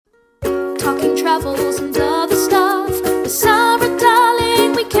talking travels and other stuff. With Sarah,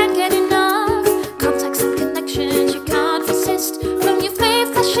 darling, we can't get enough. Contacts and connections you can't resist. From your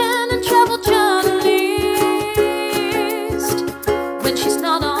fave fashion and travel journalist. When she's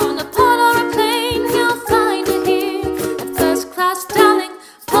not on a pod or a plane, you'll find her here at First Class Darling,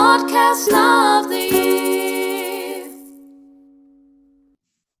 Podcast of the Year.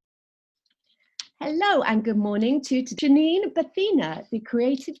 Hello and good morning to Janine Bethina, the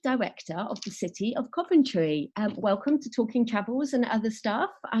Creative Director of the City of Coventry. Welcome to Talking Travels and Other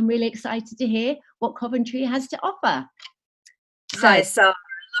Stuff. I'm really excited to hear what Coventry has to offer. Hi, Sarah.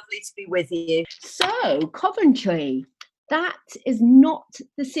 Lovely to be with you. So, Coventry, that is not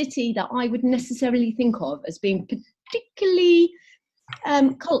the city that I would necessarily think of as being particularly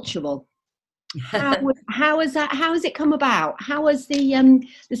cultural. How has it come about? How has the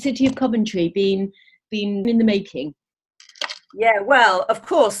city of Coventry been in the making? Yeah, well, of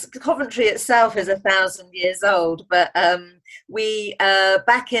course, Coventry itself is 1,000 years old, but we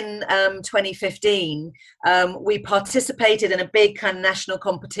back in 2015, we participated in a big kind of national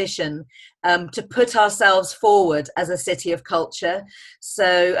competition to put ourselves forward as a city of culture.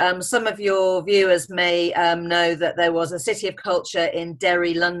 So some of your viewers may know that there was a City of Culture in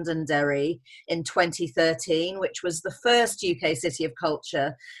Derry, Londonderry in 2013, which was the first UK City of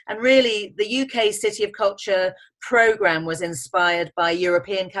Culture. And really, the UK City of Culture programme was inspired by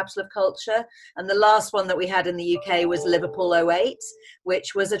European Capital of Culture. And the last one that we had in the UK was Liverpool 08,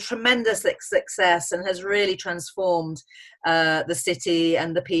 which was a tremendous success and has really transformed the city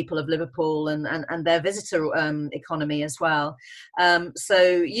and the people of Liverpool and their visitor economy as well.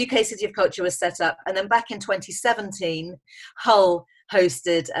 So UK City of Culture was set up, and then back in 2017, Hull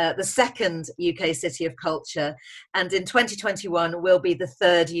hosted the second UK City of Culture, and in 2021 will be the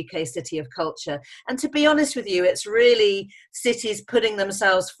third UK City of Culture. And to be honest with you, it's really cities putting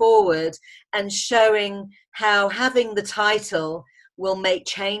themselves forward and showing how having the title will make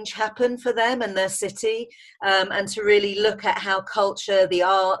change happen for them and their city, and to really look at how culture, the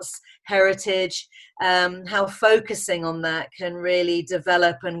arts, heritage, how focusing on that can really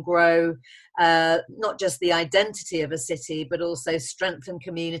develop and grow not just the identity of a city, but also strengthen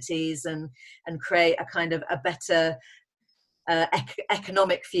communities and create a kind of a better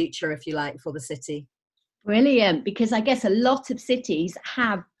economic future, if you like, for the city. Brilliant, because I guess a lot of cities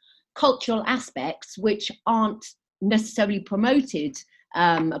have cultural aspects which aren't necessarily promoted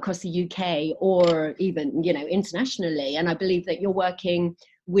across the UK or even, internationally. And I believe that you're working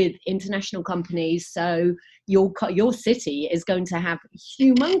with international companies, so your city is going to have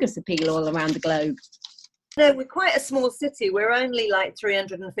humongous appeal all around the globe. No, we're quite a small city. We're only like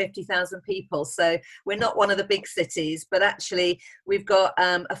 350,000 people, so we're not one of the big cities, but actually we've got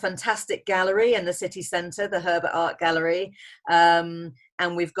a fantastic gallery in the city centre, the Herbert Art Gallery,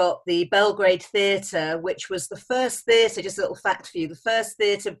 and we've got the Belgrade Theatre, which was the first theatre, just a little fact for you, the first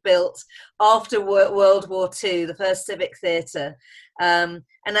theatre built after World War II, the first civic theatre.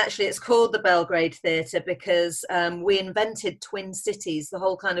 And actually it's called the Belgrade Theatre because we invented twin cities, the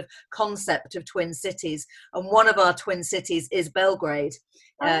whole kind of concept of twin cities. And one of our twin cities is Belgrade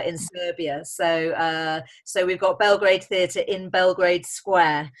in Serbia. So we've got Belgrade Theatre in Belgrade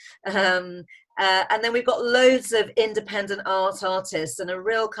Square. And then we've got loads of independent artists and a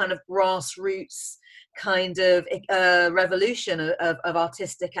real kind of grassroots kind of revolution of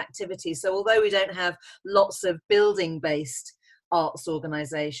artistic activity. So although we don't have lots of building-based arts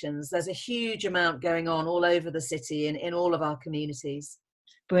organisations, there's a huge amount going on all over the city in all of our communities.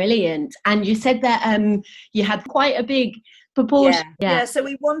 Brilliant. And you said that you had quite a big proportion. Yeah, so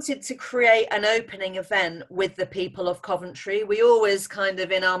we wanted to create an opening event with the people of Coventry. We always kind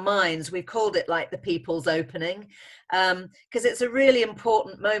of, in our minds, we called it like the people's opening, because it's a really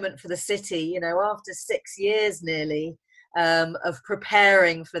important moment for the city, after 6 years nearly of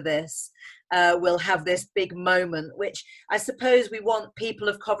preparing for this. We'll have this big moment, which I suppose we want people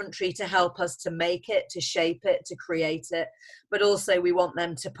of Coventry to help us to make it, to shape it, to create it, but also we want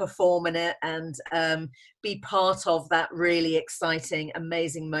them to perform in it and be part of that really exciting,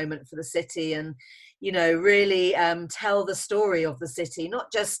 amazing moment for the city, and really tell the story of the city,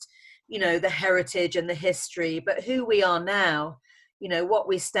 not just the heritage and the history, but who we are now, what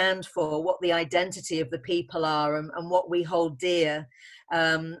we stand for, what the identity of the people are, and what we hold dear,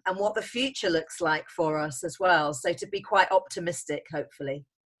 and what the future looks like for us as well. So to be quite optimistic, hopefully.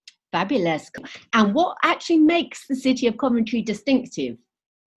 Fabulous. And what actually makes the city of Coventry distinctive?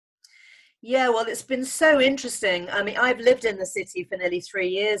 Yeah, well, it's been so interesting. I mean, I've lived in the city for nearly 3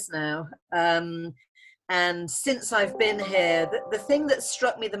 years now. And since I've been here, the thing that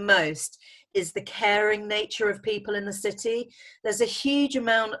struck me the most is the caring nature of people in the city. There's a huge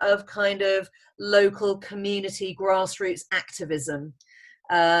amount of kind of local community grassroots activism.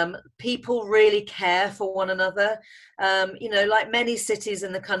 People really care for one another. Like many cities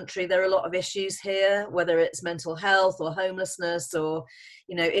in the country, there are a lot of issues here, whether it's mental health or homelessness or,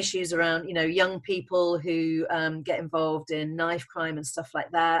 issues around, young people who get involved in knife crime and stuff like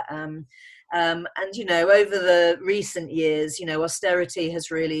that. And, over the recent years, austerity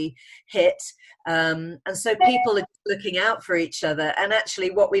has really hit. And so people are looking out for each other. And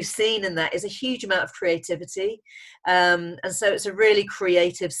actually what we've seen in that is a huge amount of creativity. And so it's a really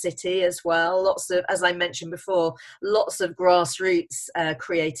creative city as well. Lots of, as I mentioned before, lots of grassroots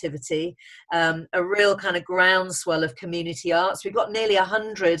creativity, a real kind of groundswell of community arts. We've got nearly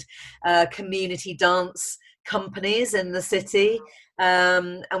 100 community dance companies in the city.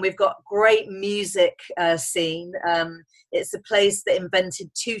 And we've got great music scene. It's a place that invented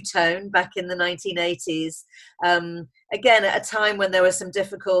two-tone back in the 1980s. Again, at a time when there were some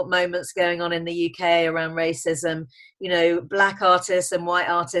difficult moments going on in the UK around racism, black artists and white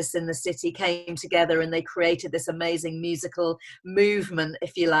artists in the city came together and they created this amazing musical movement,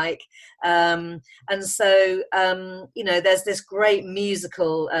 if you like. And so, there's this great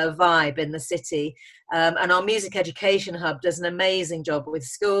musical vibe in the city. And our music education hub does an amazing job with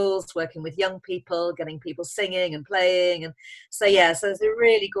schools, working with young people, getting people singing and playing. And so there's a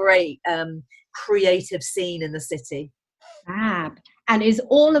really great creative scene in the city. Fab. And is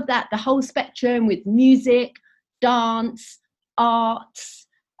all of that the whole spectrum with music, dance, arts,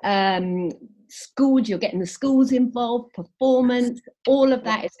 schools, you're getting the schools involved, performance, all of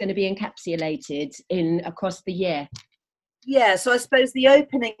that is going to be encapsulated across the year? Yeah, so I suppose the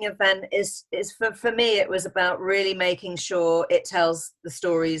opening event is for me, it was about really making sure it tells the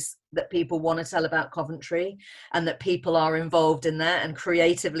stories that people want to tell about Coventry and that people are involved in that and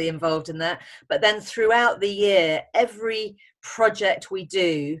creatively involved in that. But then throughout the year, every project we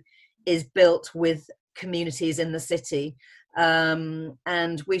do is built with communities in the city.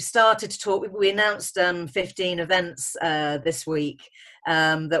 And we've started to talk, we announced 15 events this week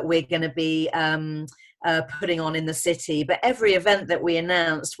that we're going to be putting on in the city. But every event that we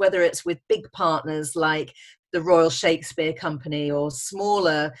announced, whether it's with big partners like the Royal Shakespeare Company or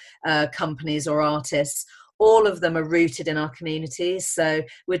smaller companies or artists, all of them are rooted in our communities. So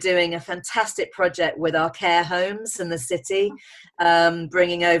we're doing a fantastic project with our care homes in the city,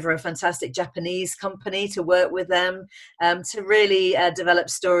 bringing over a fantastic Japanese company to work with them to really develop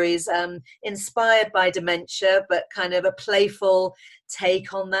stories inspired by dementia, but kind of a playful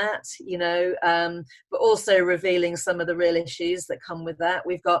take on that, but also revealing some of the real issues that come with that.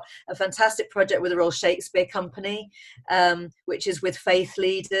 We've got a fantastic project with the Royal Shakespeare Company, which is with faith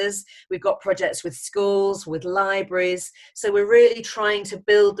leaders. We've got projects with schools, with libraries. So we're really trying to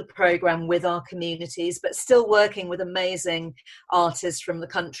build the programme with our communities, but still working with amazing artists from the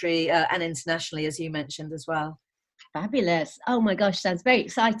country and internationally, as you mentioned as well. Fabulous. Oh my gosh, sounds very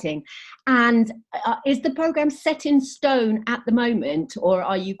exciting. And is the programme set in stone at the moment, or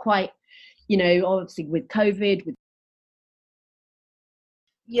are you quite, obviously with COVID?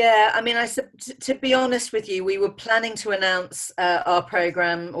 Yeah, I mean, to be honest with you, we were planning to announce our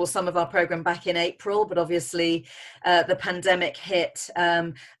programme or some of our programme back in April, but obviously the pandemic hit,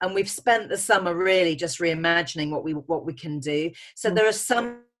 and we've spent the summer really just reimagining what we can do. So there are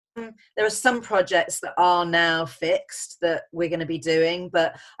some projects that are now fixed that we're going to be doing,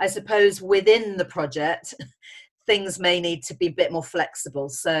 but I suppose within the project, things may need to be a bit more flexible.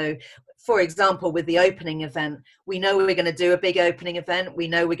 So, for example, with the opening event, we know we're going to do a big opening event. We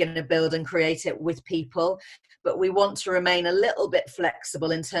know we're going to build and create it with people, but we want to remain a little bit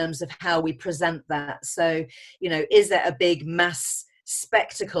flexible in terms of how we present that. So, is it a big mass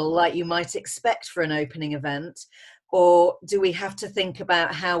spectacle like you might expect for an opening event? Or do we have to think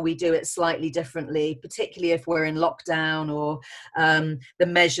about how we do it slightly differently, particularly if we're in lockdown or the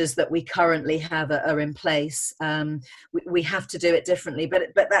measures that we currently have are in place? We have to do it differently,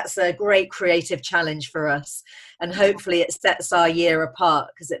 but that's a great creative challenge for us. And hopefully it sets our year apart,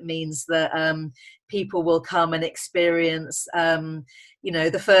 because it means that people will come and experience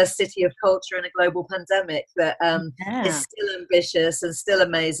the first city of culture in a global pandemic that is still ambitious and still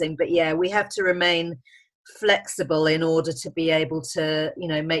amazing. But yeah, we have to remain flexible in order to be able to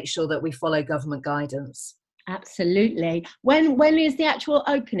make sure that we follow government guidance. Absolutely. When is the actual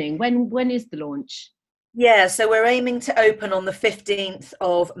opening? When is the launch? Yeah, so we're aiming to open on the 15th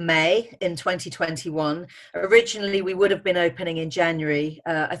of May in 2021. Originally, we would have been opening in January.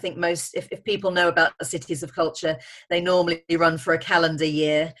 I think if people know about the Cities of Culture, they normally run for a calendar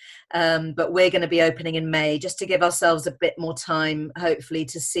year. But we're going to be opening in May just to give ourselves a bit more time, hopefully,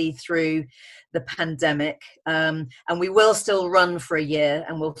 to see through the pandemic. And we will still run for a year,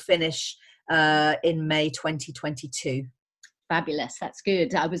 and we'll finish in May 2022. Fabulous. That's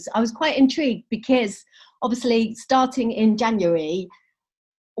good. I was quite intrigued because obviously starting in January,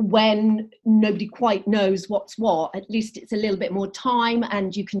 when nobody quite knows what's what, at least it's a little bit more time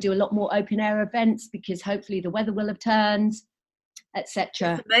and you can do a lot more open air events because hopefully the weather will have turned,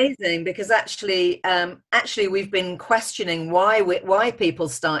 etc. It's amazing because actually we've been questioning why people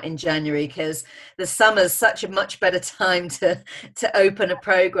start in January, because the summer's such a much better time to open a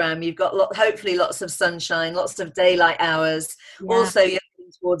program. You've got hopefully lots of sunshine, lots of daylight hours. Yeah. Also, you're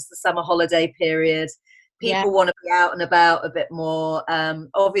heading towards the summer holiday period. People want to be out and about a bit more.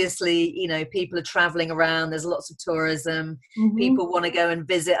 Obviously, people are traveling around. There's lots of tourism. Mm-hmm. People want to go and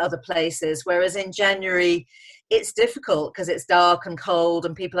visit other places. Whereas in January, it's difficult because it's dark and cold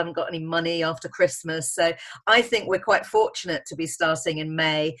and people haven't got any money after Christmas. So I think we're quite fortunate to be starting in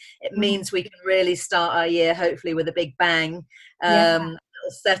May. It means we can really start our year, hopefully, with a big bang. It'll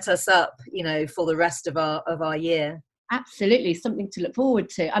set us up, for the rest of our year. Absolutely, something to look forward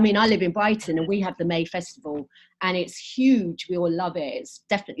to. I mean, I live in Brighton and we have the May Festival and it's huge. We all love it. It's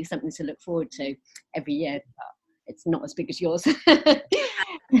definitely something to look forward to every year. It's not as big as yours.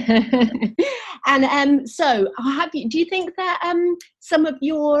 And so do you think that some of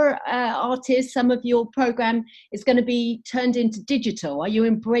your artists, some of your program is going to be turned into digital? Are you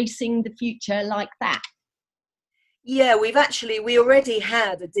embracing the future like that? Yeah, we already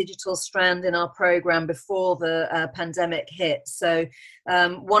had a digital strand in our program before the pandemic hit. So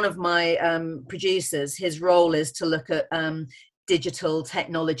one of my producers, his role is to look at digital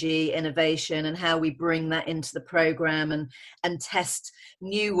technology innovation and how we bring that into the program and test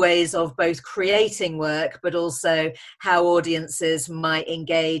new ways of both creating work but also how audiences might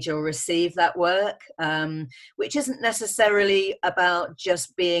engage or receive that work, which isn't necessarily about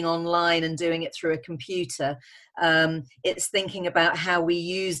just being online and doing it through a computer. It's thinking about how we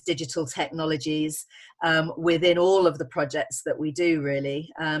use digital technologies within all of the projects that we do, really.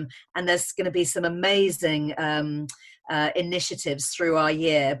 And there's going to be some amazing initiatives through our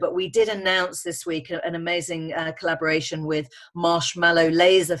year, but we did announce this week an amazing collaboration with Marshmallow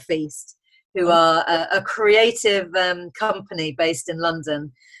Laser Feast, who are a creative company based in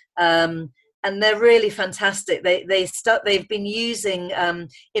London. And they're really fantastic. They've been using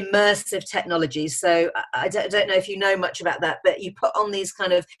immersive technologies. So I don't know if you know much about that, but you put on these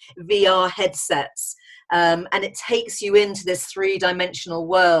kind of VR headsets, and it takes you into this three-dimensional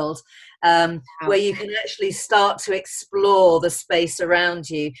world where you can actually start to explore the space around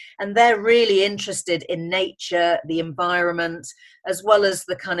you. And they're really interested in nature, the environment, as well as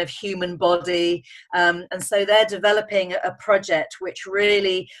the kind of human body. And so they're developing a project which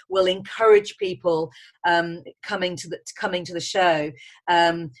really will encourage people coming to the show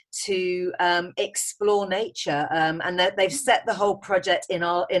to explore nature. And they've set the whole project in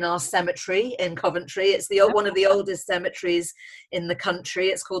our cemetery in Coventry. It's one of the oldest cemeteries in the country.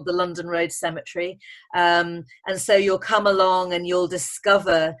 It's called the London Road Cemetery. And so you'll come along and you'll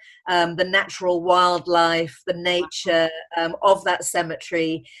discover the natural wildlife, the nature of that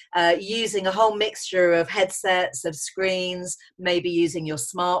cemetery, using a whole mixture of headsets, of screens, maybe using your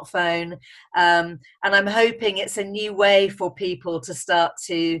smartphone. And I'm hoping it's a new way for people to start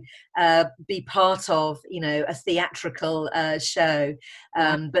to be part of, a theatrical show,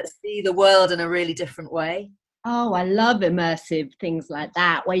 but see the world in a really different way. Oh, I love immersive things like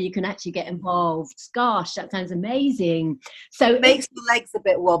that, where you can actually get involved. Gosh, that sounds amazing. So it makes your legs a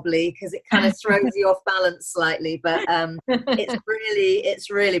bit wobbly because it kind of throws you off balance slightly, but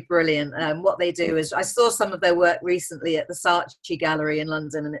it's really brilliant. What they do is, I saw some of their work recently at the Saatchi Gallery in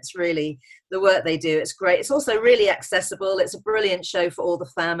London, and it's really, the work they do, it's great. It's also really accessible. It's a brilliant show for all the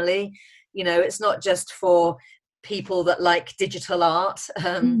family. It's not just for people that like digital art.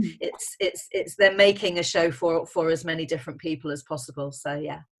 It's they're making a show for as many different people as possible. So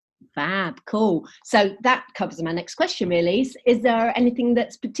yeah. Fab, cool. So that covers my next question, really. Is there anything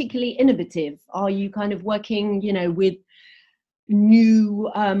that's particularly innovative? Are you kind of working, with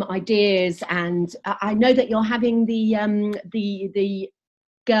new ideas? And I know that you're having the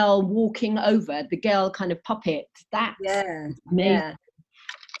girl walking over, the girl kind of puppet. That's amazing. Yeah.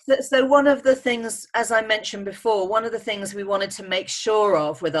 So one of the things, as I mentioned before, one of the things we wanted to make sure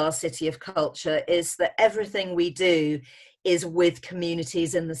of with our City of Culture is that everything we do is with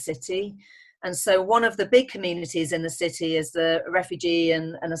communities in the city. And so one of the big communities in the city is the refugee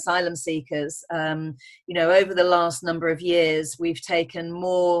and asylum seekers. Over the last number of years, we've taken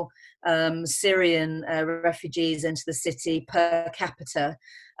more Syrian refugees into the city per capita,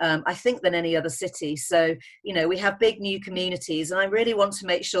 I think, than any other city. So, we have big new communities, and I really want to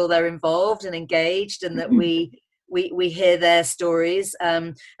make sure they're involved and engaged, and that we hear their stories.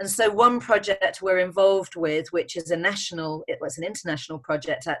 And so one project we're involved with, which is an international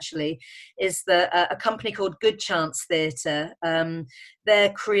project actually, is a company called Good Chance Theatre.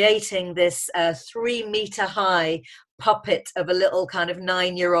 They're creating this 3-meter high puppet of a little kind of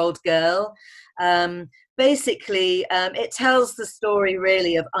 9-year-old girl. Basically, it tells the story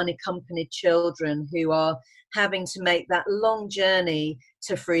really of unaccompanied children who are having to make that long journey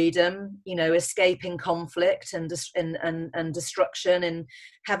to freedom, escaping conflict and destruction, and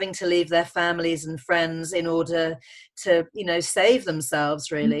having to leave their families and friends in order to, save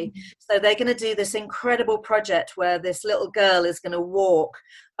themselves, really. Mm-hmm. So they're going to do this incredible project where this little girl is going to walk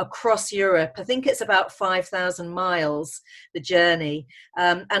across Europe. I think it's about 5,000 miles, the journey.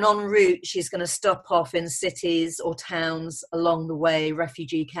 And en route, she's going to stop off in cities or towns along the way,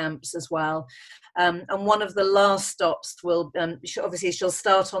 refugee camps as well. And one of the last stops will, she'll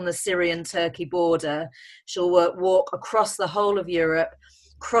start on the Syrian-Turkey border. She'll walk across the whole of Europe,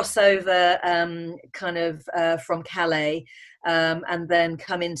 cross over from Calais, and then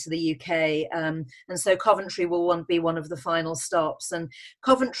come into the UK. And so Coventry will be one of the final stops. And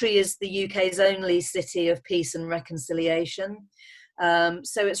Coventry is the UK's only city of peace and reconciliation.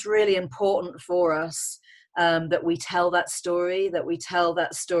 So it's really important for us that we tell that story,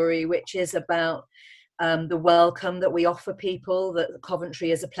 which is about the welcome that we offer people, that Coventry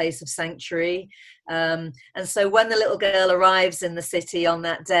is a place of sanctuary. And so when the little girl arrives in the city on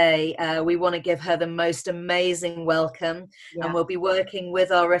that day, we want to give her the most amazing welcome. Yeah. And we'll be working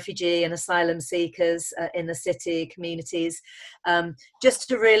with our refugee and asylum seekers in the city communities, just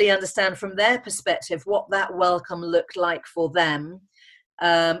to really understand from their perspective what that welcome looked like for them.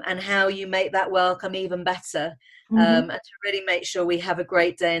 And how you make that welcome even better, and to really make sure we have a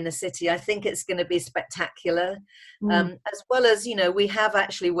great day in the city. I think it's going to be spectacular, as well as, we have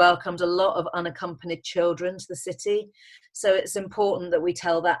actually welcomed a lot of unaccompanied children to the city. So it's important that we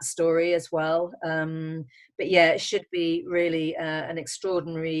tell that story as well. But yeah, it should be really an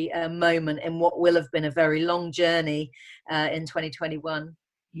extraordinary moment in what will have been a very long journey in 2021.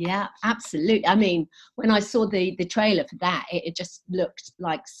 Yeah, absolutely. I mean, when I saw the trailer for that, it just looked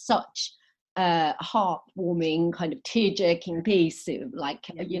like such a heartwarming, kind of tear-jerking piece,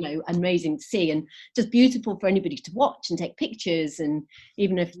 amazing to see, and just beautiful for anybody to watch and take pictures, and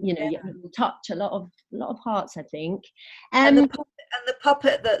even if you touch a lot of hearts, I think. And the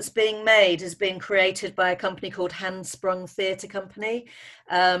puppet that's being made is being created by a company called Handsprung Theatre Company.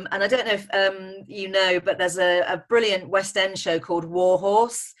 And I don't know if but there's a brilliant West End show called War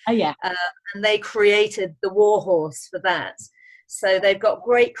Horse. Oh, yeah. And they created the War Horse for that. So they've got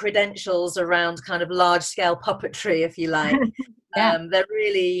great credentials around kind of large-scale puppetry, if you like. Yeah. They're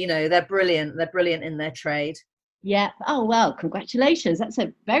really, they're brilliant. They're brilliant in their trade. Yeah. Oh, well, congratulations. That's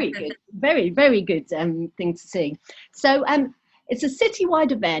a very good, very, very good thing to see. So, it's a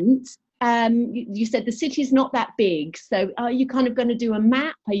citywide event. You said the city's not that big. So are you kind of going to do a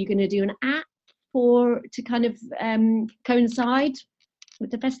map? Are you going to do an app to kind of coincide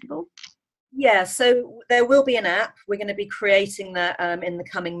with the festival? Yeah, so there will be an app. We're going to be creating that in the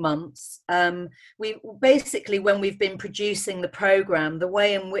coming months. We basically, when we've been producing the program, the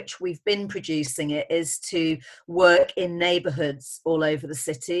way in which we've been producing it is to work in neighborhoods all over the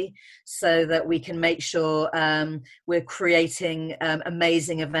city, so that we can make sure we're creating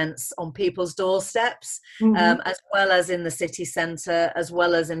amazing events on people's doorsteps, as well as in the city centre, as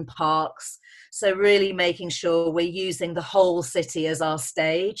well as in parks. So really making sure we're using the whole city as our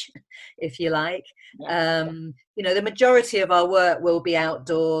stage, if you like. The majority of our work will be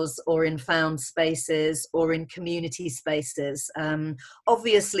outdoors or in found spaces or in community spaces.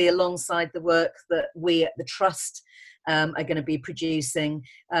 Obviously, alongside the work that we at the Trust are going to be producing,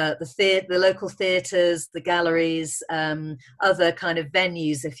 the local theatres, the galleries, other kind of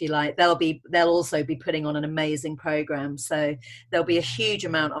venues, if you like, they'll also be putting on an amazing programme. So there'll be a huge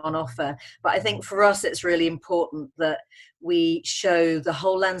amount on offer. But I think for us, it's really important that we show the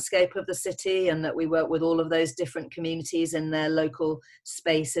whole landscape of the city, and that we work with all of those different communities in their local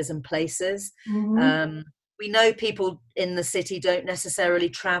spaces and places. We know people in the city don't necessarily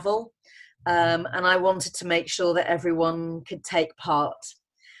travel. And I wanted to make sure that everyone could take part.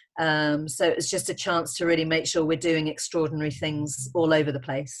 So it's just a chance to really make sure we're doing extraordinary things all over the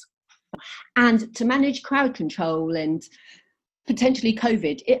place. And to manage crowd control and potentially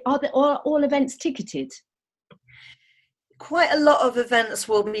COVID? Are all events ticketed? Quite a lot of events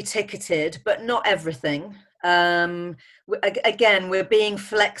will be ticketed, but not everything. Again, we're being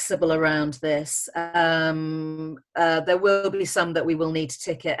flexible around this. There will be some that we will need to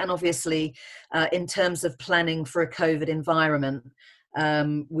ticket, and obviously, in terms of planning for a COVID environment,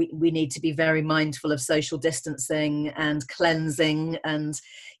 we need to be very mindful of social distancing and cleansing, and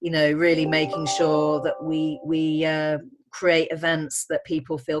really making sure that we create events that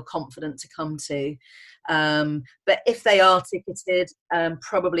people feel confident to come to. But if they are ticketed,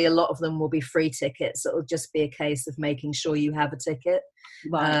 probably a lot of them will be free tickets. It'll just be a case of making sure you have a ticket.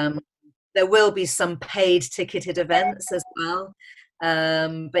 Right. There will be some paid ticketed events as well.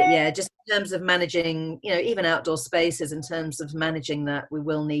 But yeah, just in terms of managing, even outdoor spaces, in terms of managing that, we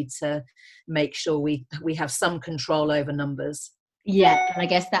will need to make sure we have some control over numbers. Yeah, and I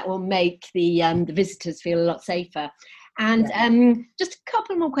guess that will make the visitors feel a lot safer. And just a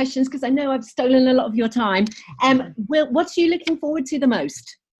couple more questions, because I know I've stolen a lot of your time. What are you looking forward to the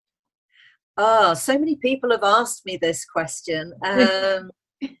most? So many people have asked me this question.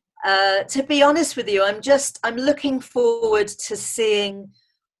 To be honest with you, I'm looking forward to seeing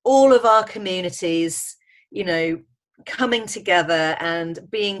all of our communities, coming together and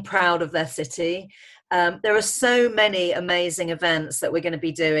being proud of their city. There are so many amazing events that we're going to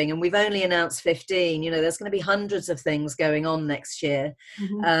be doing, and we've only announced 15. There's going to be hundreds of things going on next year.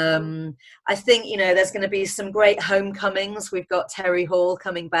 Mm-hmm. I think, there's going to be some great homecomings. We've got Terry Hall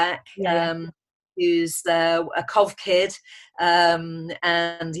coming back. Yeah. Who's a Cov kid,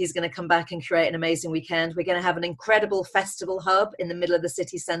 and he's going to come back and create an amazing weekend. We're going to have an incredible festival hub in the middle of the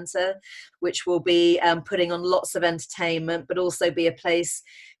city centre, which will be putting on lots of entertainment, but also be a place,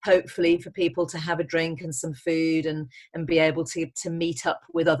 hopefully, for people to have a drink and some food and be able to meet up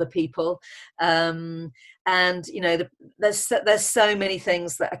with other people. And there's so many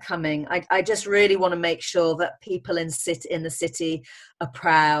things that are coming. I just really want to make sure that people in the city are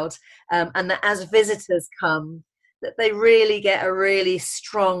proud, and that as visitors come, that they really get a really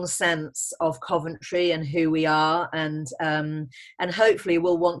strong sense of Coventry and who we are, and hopefully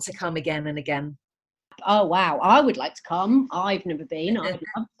will want to come again and again. Oh wow, I would like to come. I've never been. I'd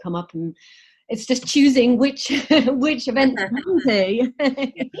love to come up, and it's just choosing which event to come to.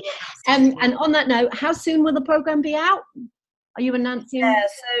 And on that note, how soon will the programme be out? Are you announcing? Yeah,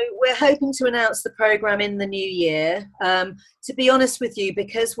 so we're hoping to announce the programme in the new year. To be honest with you,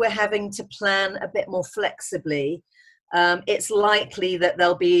 because we're having to plan a bit more flexibly, it's likely that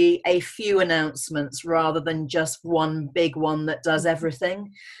there'll be a few announcements rather than just one big one that does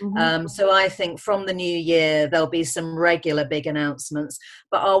everything. Mm-hmm. So I think from the new year, there'll be some regular big announcements.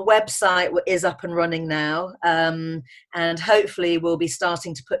 But our website is up and running now. And hopefully we'll be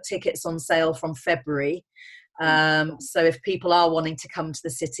starting to put tickets on sale from February. So if people are wanting to come to the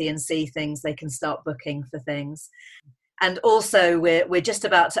city and see things, they can start booking for things. And also we're just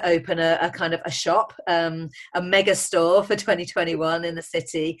about to open a kind of a shop, a mega store for 2021 in the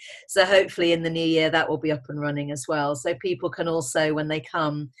city. So hopefully in the new year that will be up and running as well. So people can also, when they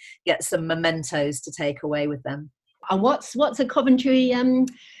come, get some mementos to take away with them. And what's a Coventry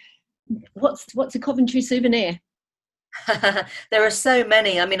what's a Coventry souvenir? There are so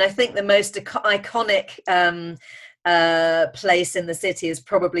many. I mean, I think the most iconic place in the city is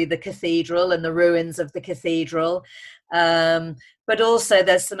probably the cathedral and the ruins of the cathedral. But also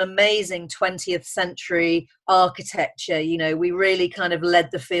there's some amazing 20th century architecture. We really kind of led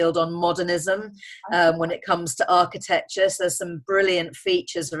the field on modernism when it comes to architecture. So there's some brilliant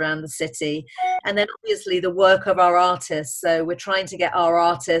features around the city. And then obviously the work of our artists. So we're trying to get our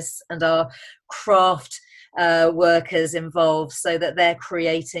artists and our craft workers involved so that they're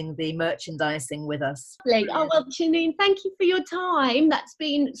creating the merchandising with us. Oh, well, Janine, thank you for your time. That's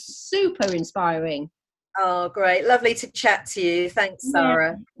been super inspiring. Oh, great. Lovely to chat to you. Thanks,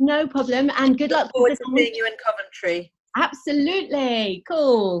 Sarah. Yeah, no problem. And good luck. Look forward to seeing you in Coventry. Absolutely.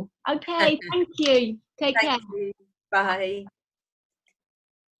 Cool. Okay. Thank you. Take care. You. Bye.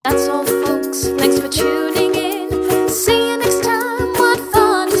 That's all, folks. Thanks for tuning in. See you next time. What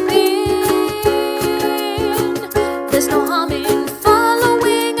fun it's been. There's no harm in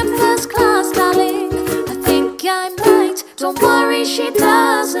following a first class darling. I think I'm right. Don't worry, she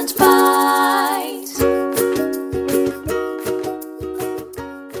doesn't bite.